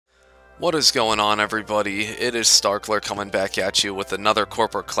What is going on, everybody? It is Starkler coming back at you with another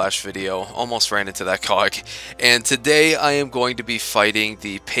Corporate Clash video. Almost ran into that cog. And today I am going to be fighting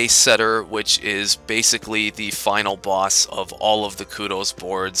the Pacesetter, which is basically the final boss of all of the Kudos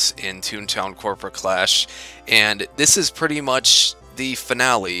boards in Toontown Corporate Clash. And this is pretty much the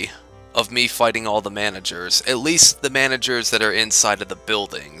finale of me fighting all the managers, at least the managers that are inside of the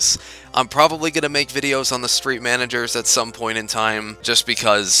buildings. I'm probably going to make videos on the street managers at some point in time, just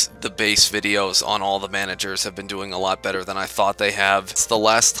because the base videos on all the managers have been doing a lot better than I thought they have. It's the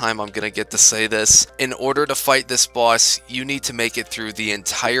last time I'm going to get to say this. In order to fight this boss, you need to make it through the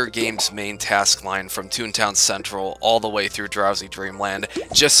entire game's main task line from Toontown Central all the way through Drowsy Dreamland,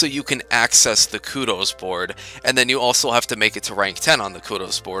 just so you can access the Kudos board, and then you also have to make it to rank 10 on the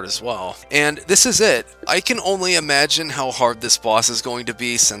Kudos board as well. And this is it. I can only imagine how hard this boss is going to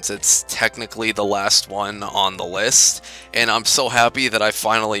be, since it's technically the last one on the list, and I'm so happy that I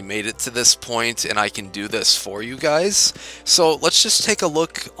finally made it to this point and I can do this for you guys. So let's just take a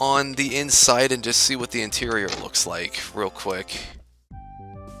look on the inside and just see what the interior looks like real quick.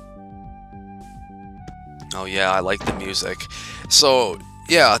 Oh yeah, I like the music. So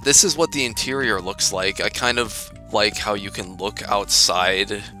yeah, this is what the interior looks like. I kind of like how you can look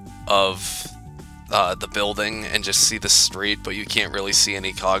outside of the building and just see the street, but you can't really see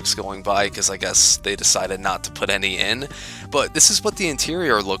any cogs going by because I guess they decided not to put any in. But this is what the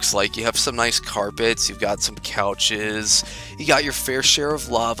interior looks like. You have some nice carpets, you've got some couches, you got your fair share of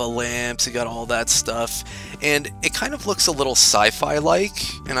lava lamps, you got all that stuff, and it kind of looks a little sci-fi like,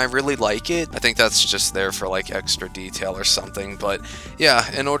 and I really like it. I think that's just there for like extra detail or something, but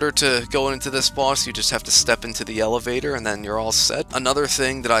yeah, in order to go into this boss, you just have to step into the elevator and then you're all set. Another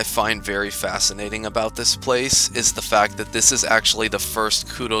thing that I find very fascinating about this place is the fact that this is actually the first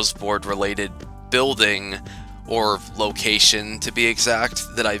Kudos board related building, or location to be exact,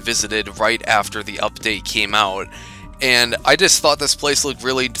 that I visited right after the update came out. And I just thought this place looked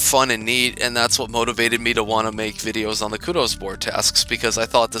really fun and neat, and that's what motivated me to want to make videos on the Kudos board tasks, because I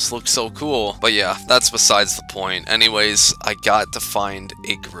thought this looked so cool. But yeah, that's besides the point. Anyways, I got to find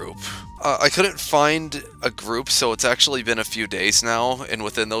a group. I couldn't find a group, so it's actually been a few days now, and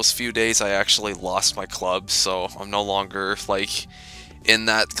within those few days I actually lost my club, so I'm no longer, like, in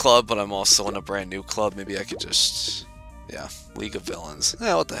that club, but I'm also in a brand new club. Maybe I could just... yeah, League of Villains.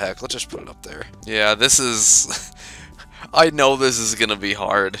 Yeah, what the heck, let's just put it up there. Yeah, this is... I know this is gonna be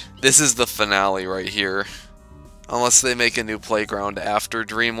hard. This is the finale right here. Unless they make a new playground after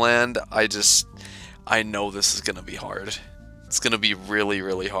Dreamland, I know this is gonna be hard. It's gonna be really,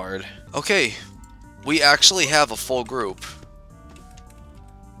 really hard. Okay, we actually have a full group.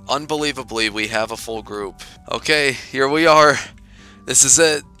 Unbelievably, we have a full group. Okay, here we are. This is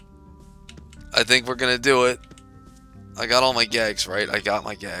it. I think we're gonna do it. I got all my gags, right? I got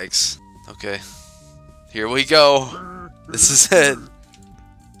my gags. Okay. Here we go. This is it.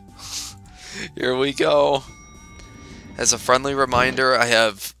 Here we go. As a friendly reminder, I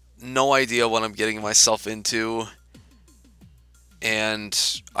have no idea what I'm getting myself into.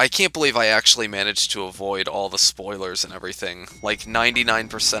 And I can't believe I actually managed to avoid all the spoilers and everything. Like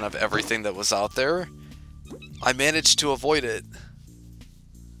 99% of everything that was out there, I managed to avoid it.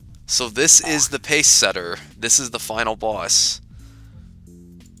 So this is the Pacesetter. This is the final boss.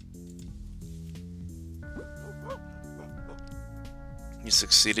 You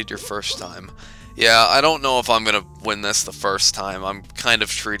succeeded your first time. Yeah, I don't know if I'm gonna win this the first time. I'm kind of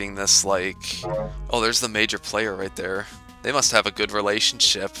treating this like... oh, there's the major player right there. They must have a good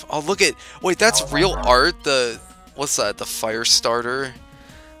relationship. Oh, look at... wait, that's real art? The... what's that? The fire starter?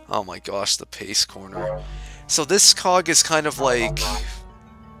 Oh my gosh, the pace corner. So this cog is kind of like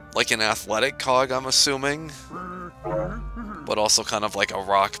an athletic cog, I'm assuming, but also kind of like a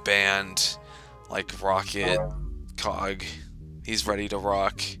rock band, like rocket cog. He's ready to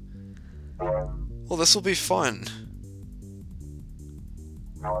rock. Well, this will be fun.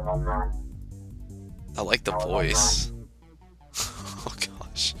 I like the voice. Oh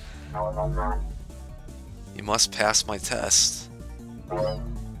gosh. You must pass my test.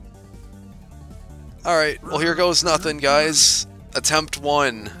 Alright, well here goes nothing, guys. Attempt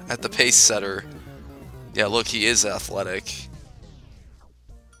 1 at the Pacesetter. Yeah, look, he is athletic.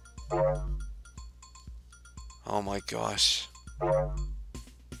 Oh my gosh.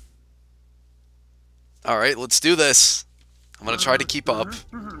 Alright, let's do this. I'm gonna try to keep up.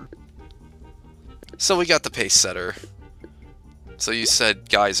 So we got the Pacesetter. So you said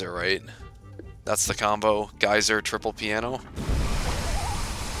Geyser, right? That's the combo? Geyser, triple piano?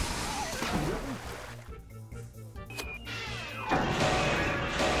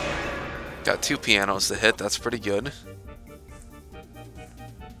 Got 2 pianos to hit, that's pretty good.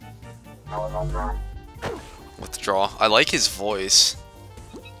 Withdraw. I like his voice.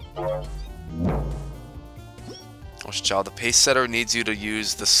 Oh, child, the Pacesetter needs you to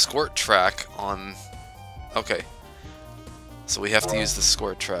use the squirt track on... Okay. So we have to use the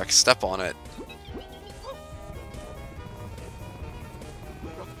squirt track. Step on it.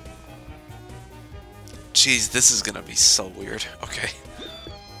 Jeez, this is gonna be so weird. Okay.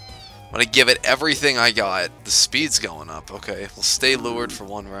 I'm gonna give it everything I got. The speed's going up. Okay, we'll stay lured for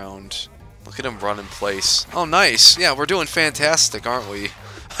 1 round. Look at him run in place. Oh, nice. Yeah, we're doing fantastic, aren't we?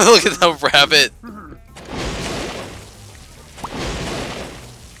 Look at that rabbit.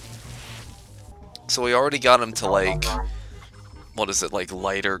 So we already got him to, like... What is it, like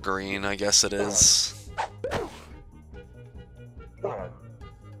lighter green, I guess it is.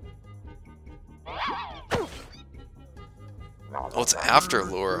 Oh, it's after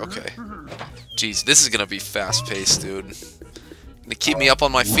lure, okay. Jeez, this is gonna be fast-paced, dude. Gonna keep me up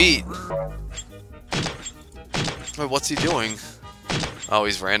on my feet. Wait, what's he doing? Oh,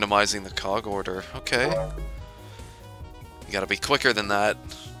 he's randomizing the cog order. Okay. You gotta be quicker than that.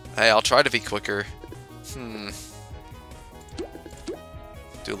 Hey, I'll try to be quicker.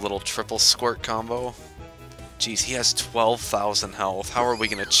 Do a little triple squirt combo. Jeez, he has 12,000 health. How are we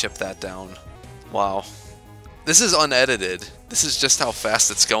gonna chip that down? Wow. This is unedited. This is just how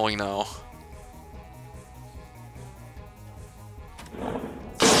fast it's going now.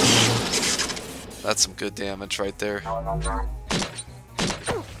 That's some good damage right there.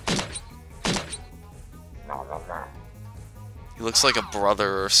 He looks like a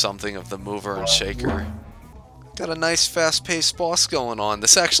brother or something of the mover and shaker. Got a nice fast-paced boss going on.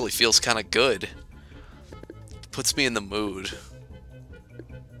 This actually feels kind of good. Puts me in the mood.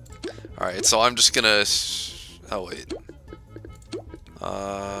 Alright, so I'm just gonna... Oh, wait.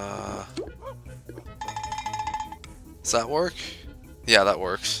 Does that work? Yeah, that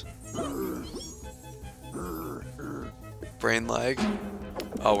works. Brain lag.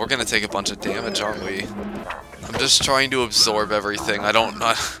 Oh, we're gonna take a bunch of damage, aren't we? I'm just trying to absorb everything. I don't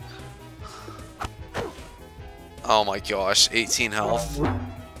know. Oh my gosh, 18 health.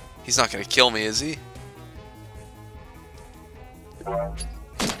 He's not gonna kill me, is he?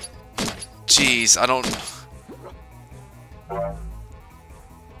 Jeez, I don't...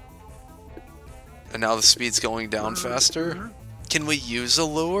 And now the speed's going down faster? Can we use a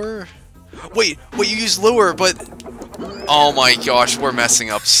lure? Wait, you use lure, but... Oh my gosh, we're messing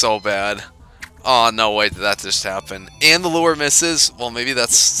up so bad. Oh, no, wait, that just happened. And the lure misses? Well, maybe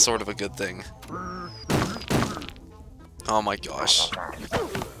that's sort of a good thing. Oh my gosh.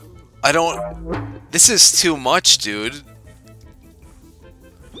 I don't... This is too much, dude.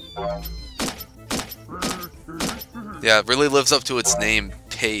 Yeah, it really lives up to its name,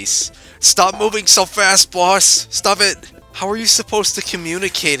 Pace. Stop moving so fast, boss! Stop it! How are you supposed to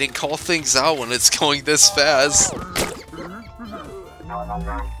communicate and call things out when it's going this fast?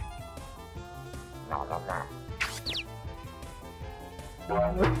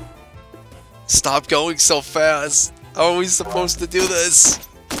 Stop going so fast! How are we supposed to do this?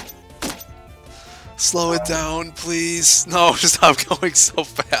 Slow it down, please. No, stop going so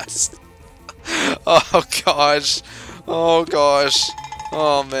fast. Oh gosh. Oh gosh.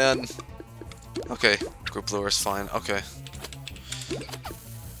 Oh man. Okay, group lure is fine. Okay.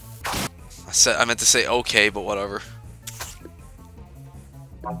 I meant to say okay, but whatever.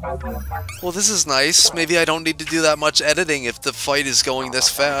 Well, this is nice. Maybe I don't need to do that much editing if the fight is going this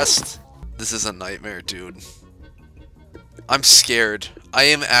fast. This is a nightmare, dude. I'm scared. I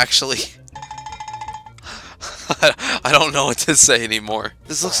am actually... I don't know what to say anymore.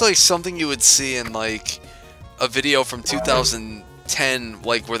 This looks like something you would see in, like, a video from 2010,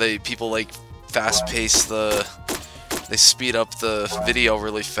 like, where people, like, fast-pace the... They speed up the video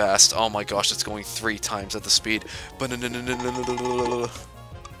really fast. Oh my gosh, it's going 3 times at the speed.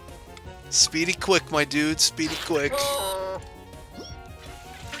 Speedy quick, my dude. Speedy quick.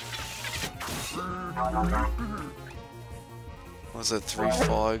 Was it 3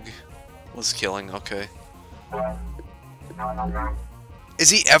 fog? Was killing, okay. Is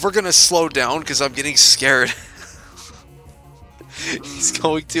he ever gonna slow down? Because I'm getting scared. He's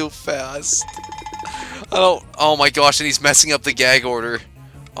going too fast. I don't... Oh my gosh, and he's messing up the gag order.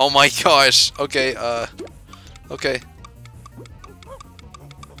 Oh my gosh. Okay, okay.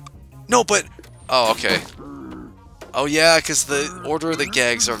 No, but... Oh, okay. Oh yeah, because the order of the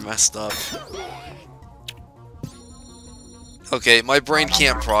gags are messed up. Okay, my brain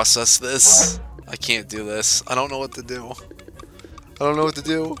can't process this. I can't do this. I don't know what to do. I don't know what to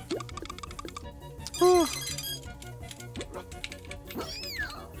do.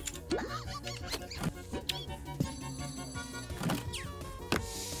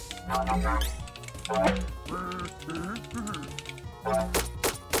 Oh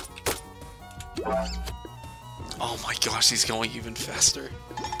my gosh, he's going even faster.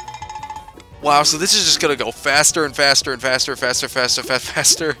 Wow, so this is just gonna go faster and faster and faster,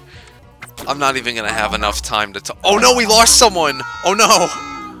 faster. I'm not even gonna have enough time to oh no, we lost someone! Oh no!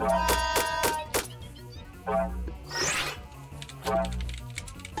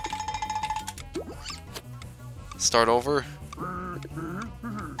 Start over?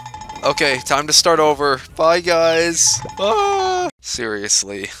 Okay, time to start over. Bye, guys. Ah!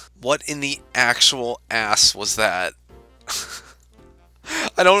 Seriously, what in the actual ass was that?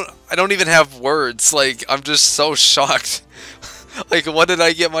 I don't even have words. Like, I'm just so shocked. Like, what did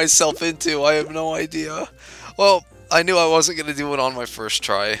I get myself into? I have no idea. Well, I knew I wasn't gonna do it on my first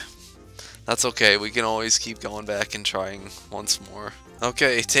try. That's okay, we can always keep going back and trying once more.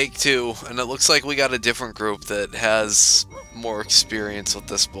 Okay, take two, and it looks like we got a different group that has more experience with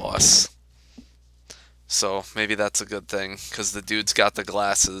this boss. So, maybe that's a good thing, because the dude's got the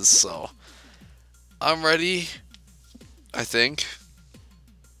glasses, so... I'm ready, I think.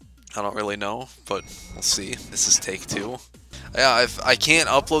 I don't really know, but we'll see. This is take two. Yeah, I can't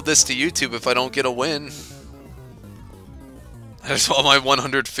upload this to YouTube if I don't get a win. I just want my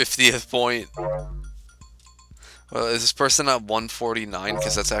 150th point. Well, is this person at 149?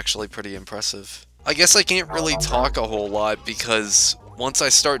 Because that's actually pretty impressive. I guess I can't really talk a whole lot because once I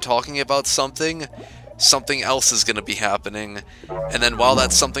start talking about something, something else is going to be happening. And then while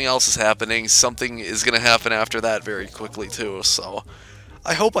that something else is happening, something is going to happen after that very quickly too. So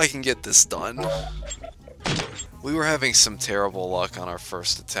I hope I can get this done. We were having some terrible luck on our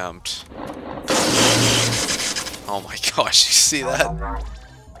first attempt. Oh my gosh, you see that?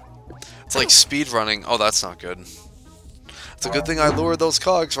 It's like speed running. Oh, that's not good. It's a good thing I lured those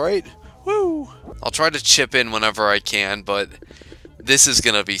cogs, right? Woo! I'll try to chip in whenever I can, but this is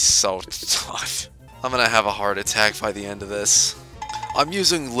gonna be so tough. I'm gonna have a heart attack by the end of this. I'm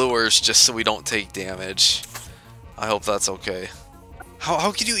using lures just so we don't take damage. I hope that's okay.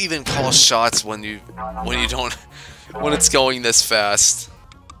 How could you even call shots when you don't when it's going this fast?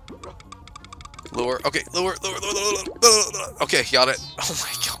 Lure. Okay, lure. Okay, got it. Oh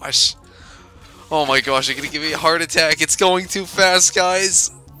my gosh. Oh my gosh, you're gonna give me a heart attack. It's going too fast, guys.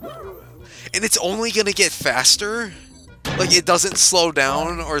 And it's only gonna get faster? Like, it doesn't slow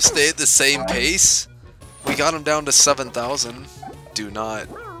down or stay at the same pace? We got him down to 7,000. Do not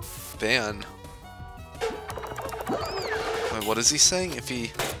ban. Wait, what is he saying? If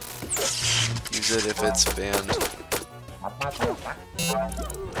he... use it if it's banned.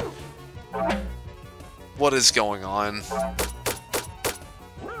 What is going on?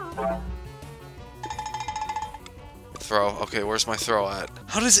 Throw. Okay, where's my throw at?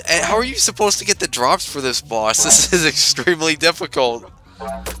 How are you supposed to get the drops for this boss? This is extremely difficult.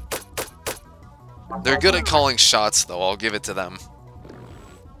 They're good at calling shots, though. I'll give it to them.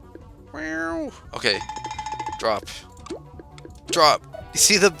 Okay. Drop. Drop. You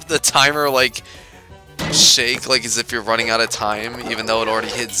see the timer, like, shake, like as if you're running out of time, even though it already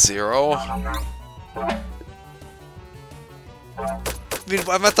hit 0? I mean,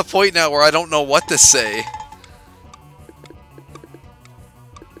 I'm at the point now where I don't know what to say.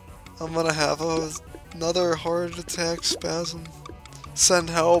 I'm gonna have another heart attack spasm.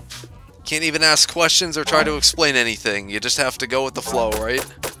 Send help. Can't even ask questions or try to explain anything. You just have to go with the flow, right?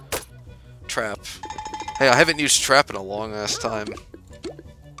 Trap. Hey, I haven't used trap in a long ass time.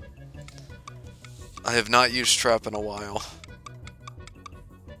 I have not used trap in a while.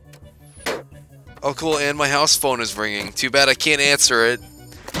 Oh cool, and my house phone is ringing. Too bad I can't answer it.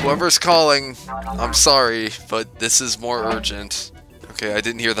 Whoever's calling, I'm sorry, but this is more urgent. Okay, I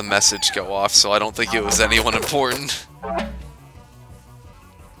didn't hear the message go off, so I don't think it was anyone important.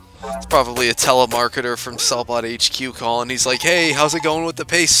 It's probably a telemarketer from Cellbot HQ calling. He's like, hey, how's it going with the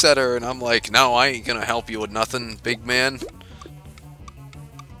Pacesetter? And I'm like, no, I ain't gonna help you with nothing, big man.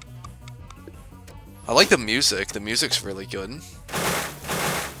 I like the music. The music's really good.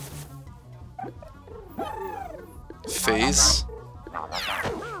 Phase.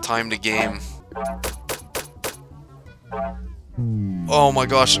 Time to game. Oh my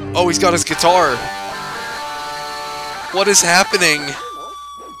gosh. Oh, he's got his guitar. What is happening?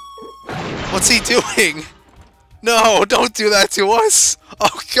 What's he doing? No, don't do that to us.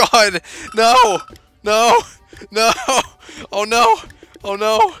 Oh god. No. No. No. Oh no. Oh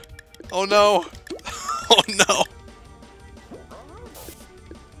no. Oh no. Oh no.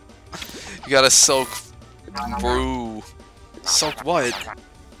 You gotta soak brew. Soak what?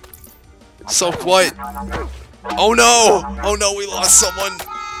 Soak what? Oh no! Oh no, we lost someone!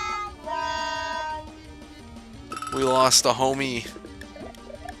 We lost a homie.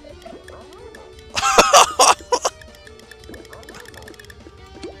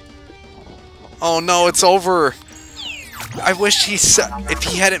 Oh no, it's over. I wish he said, if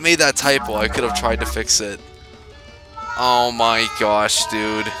he hadn't made that typo, I could have tried to fix it. Oh my gosh,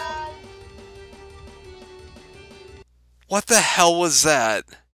 dude. What the hell was that?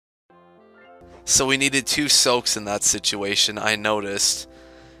 So we needed 2 soaks in that situation, I noticed.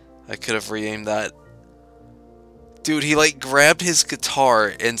 I could have re-aimed that. Dude, he like grabbed his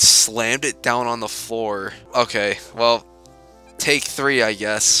guitar and slammed it down on the floor. Okay, well, take 3, I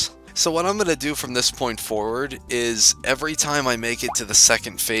guess. So what I'm gonna do from this point forward is every time I make it to the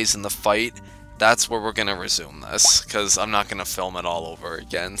second phase in the fight, that's where we're gonna resume this, because I'm not gonna film it all over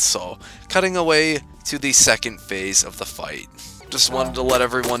again. So, cutting away to the second phase of the fight. Just wanted to let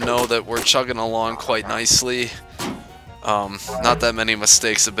everyone know that we're chugging along quite nicely. Not that many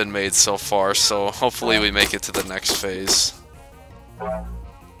mistakes have been made so far, so hopefully we make it to the next phase.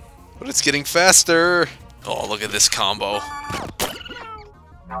 But it's getting faster! Oh, look at this combo.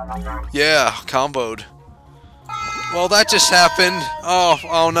 Yeah, comboed. Well, that just happened.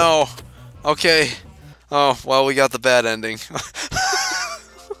 Oh no. Okay. Oh, well, we got the bad ending.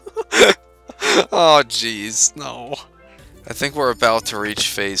 Oh, jeez, no. I think we're about to reach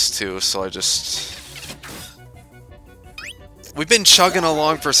phase 2, so I just... We've been chugging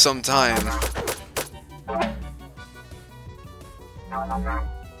along for some time.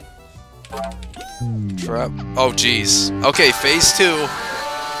 Trap. Oh, jeez. Okay, phase 2.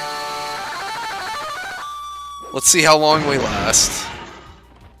 Let's see how long we last.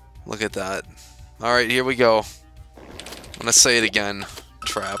 Look at that. Alright, here we go. I'm gonna say it again.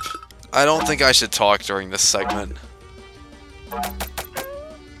 Trap. I don't think I should talk during this segment.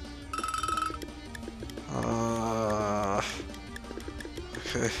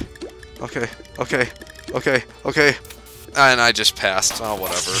 Okay. And I just passed. Oh,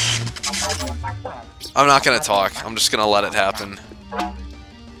 whatever. I'm not gonna talk. I'm just gonna let it happen.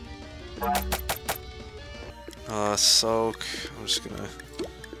 Soak. I'm just gonna...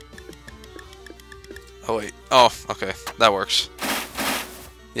 Oh, wait. Oh, okay. That works.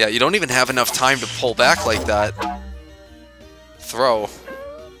 Yeah, you don't even have enough time to pull back like that. Throw.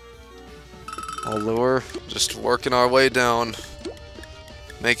 I'll lure. Just working our way down.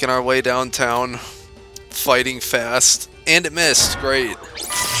 Making our way downtown. Fighting fast. And it missed. Great.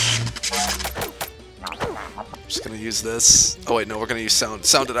 I'm just gonna use this. Oh wait, no, we're gonna use sound.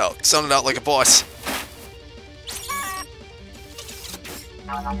 Sound it out. Sound it out like a boss.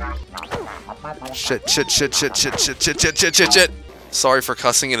 Shit. Sorry for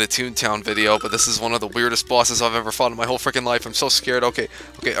cussing in a Toontown video, but this is one of the weirdest bosses I've ever fought in my whole freaking life. I'm so scared. Okay,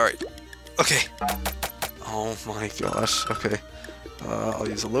 alright. Okay. Oh my gosh. Okay. I'll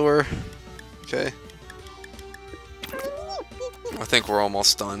use a lure. Okay. I think we're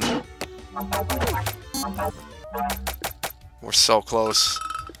almost done. We're so close.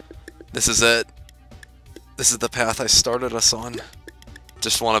 This is it. This is the path I started us on.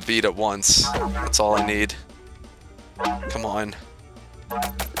 Just want to beat it once. That's all I need. Come on.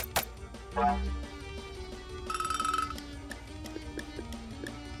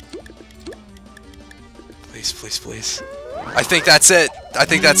 Please. I think that's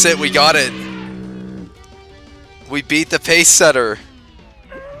it. We got it. We beat the Pacesetter.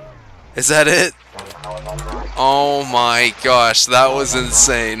 Is that it? Oh my gosh, that was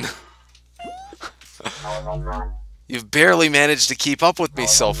insane. You've barely managed to keep up with me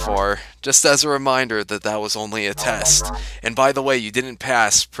so far. Just as a reminder that that was only a test. And by the way, you didn't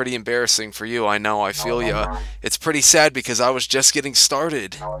pass. Pretty embarrassing for you, I know, I feel ya. It's pretty sad because I was just getting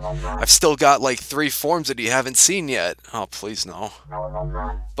started. I've still got like 3 forms that you haven't seen yet. Oh, please no.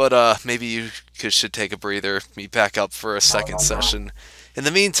 But maybe you should take a breather, meet back up for a second session. In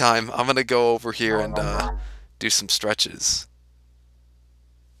the meantime, I'm gonna go over here and do some stretches.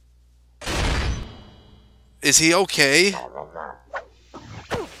 Is he okay?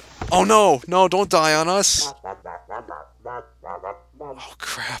 Oh no! No, don't die on us! Oh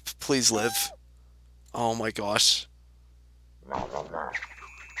crap, please live. Oh my gosh.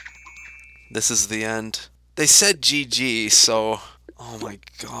 This is the end. They said GG, so... Oh my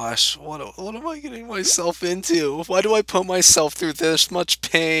gosh, what am I getting myself into? Why do I put myself through this much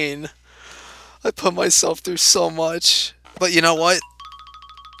pain? I put myself through so much. But you know what?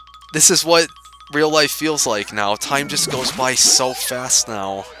 This is what real life feels like now. Time just goes by so fast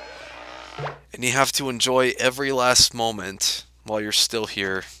now. And you have to enjoy every last moment while you're still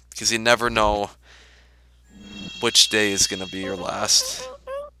here. Because you never know which day is going to be your last.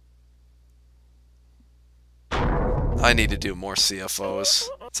 I need to do more CFOs.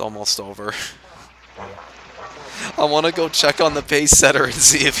 It's almost over. I want to go check on the Pacesetter and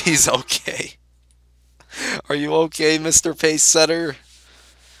see if he's okay. Are you okay, Mr. Pacesetter?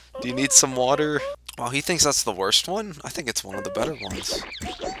 Do you need some water? Oh, he thinks that's the worst one? I think it's one of the better ones.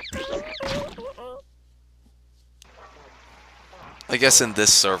 I guess in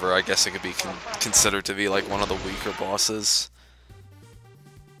this server, I guess it could be considered to be like one of the weaker bosses.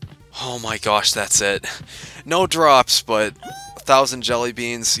 Oh my gosh, that's it. No drops, but 1,000 jelly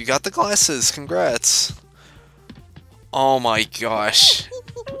beans. You got the glasses, congrats. Oh my gosh.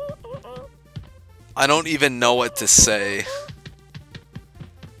 I don't even know what to say.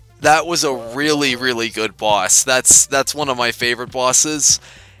 That was a really, really good boss. That's one of my favorite bosses.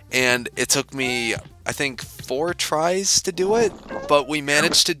 And it took me, I think, 4 tries to do it. But we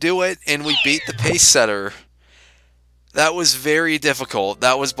managed to do it, and we beat the Pacesetter. That was very difficult.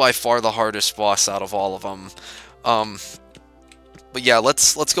 That was by far the hardest boss out of all of them. But yeah,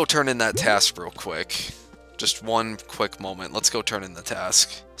 let's go turn in that task real quick. Just one quick moment. Let's go turn in the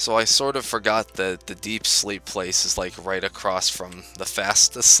task. So I sort of forgot that the deep sleep place is like right across from the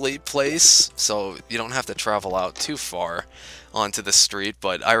fast asleep place. So you don't have to travel out too far onto the street.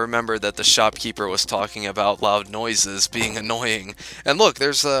 But I remember that the shopkeeper was talking about loud noises being annoying. And look,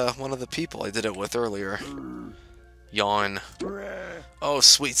 there's one of the people I did it with earlier. Yawn. Oh,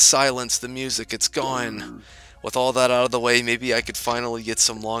 sweet silence, the music, it's gone. With all that out of the way, maybe I could finally get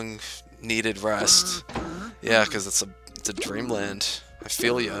some long-needed rest. Yeah, because it's a dreamland. I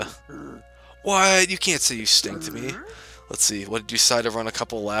feel ya. What? You can't say you stink to me. Let's see, what did you decide to run a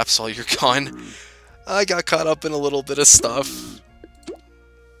couple laps while you're gone? I got caught up in a little bit of stuff.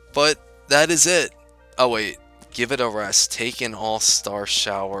 But that is it. Oh, wait. Give it a rest. Take an all-star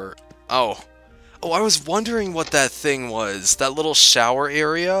shower. Oh, I was wondering what that thing was. That little shower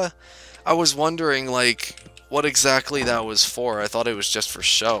area? I was wondering, like, what exactly that was for. I thought it was just for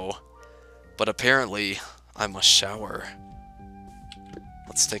show. But apparently, I must shower.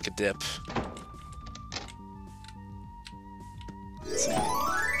 Let's take a dip.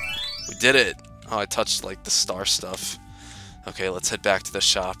 We did it! Oh, I touched, like, the star stuff. Okay, let's head back to the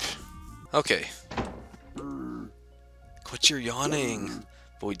shop. Okay. Quit your yawning.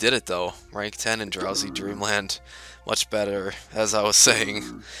 But we did it, though. Rank 10 in Drowsy Dreamland. Much better, as I was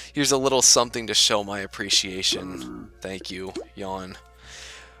saying. Here's a little something to show my appreciation. Thank you, yawn.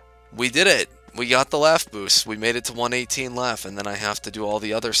 We did it! We got the laugh boost. We made it to 118 laugh, and then I have to do all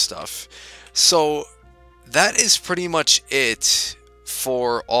the other stuff. So, that is pretty much it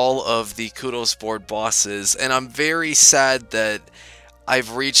for all of the Kudos Board bosses, and I'm very sad that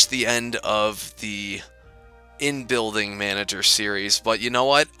I've reached the end of the in-building manager series, but you know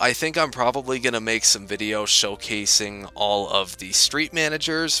what? I think I'm probably going to make some videos showcasing all of the street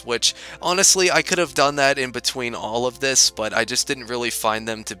managers, which honestly I could have done that in between all of this, but I just didn't really find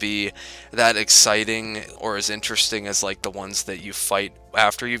them to be that exciting or as interesting as like the ones that you fight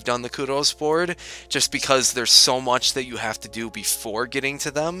after you've done the Kudos board, just because there's so much that you have to do before getting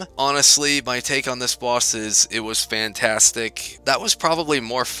to them. Honestly, my take on this boss is it was fantastic. That was probably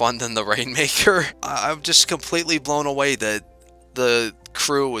more fun than the Rainmaker. I'm just completely blown away that the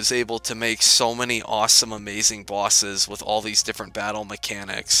crew was able to make so many awesome, amazing bosses with all these different battle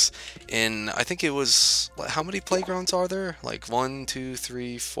mechanics. In, I think it was, how many playgrounds are there? Like 1, 2,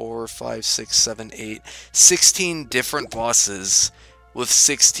 3, 4, 5, 6, 7, 8, 16 different bosses with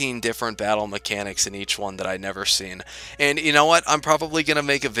 16 different battle mechanics in each one that I'd never seen. And you know what? I'm probably going to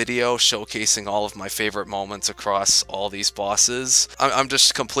make a video showcasing all of my favorite moments across all these bosses. I'm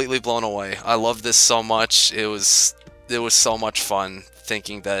just completely blown away. I love this so much. It was so much fun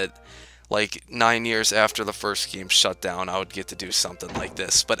thinking that like 9 years after the first game shut down, I would get to do something like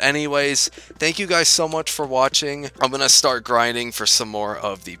this. But anyways, thank you guys so much for watching. I'm going to start grinding for some more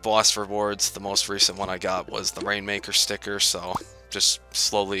of the boss rewards. The most recent one I got was the Rainmaker sticker, so just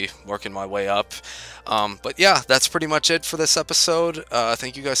slowly working my way up. But yeah, that's pretty much it for this episode.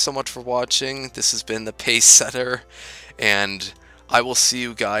 Thank you guys so much for watching. This has been the Pacesetter, and I will see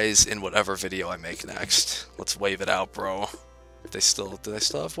you guys in whatever video I make next. Let's wave it out, bro. Do they still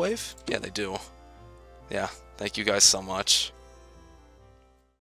have wave? Yeah, they do. Yeah, thank you guys so much.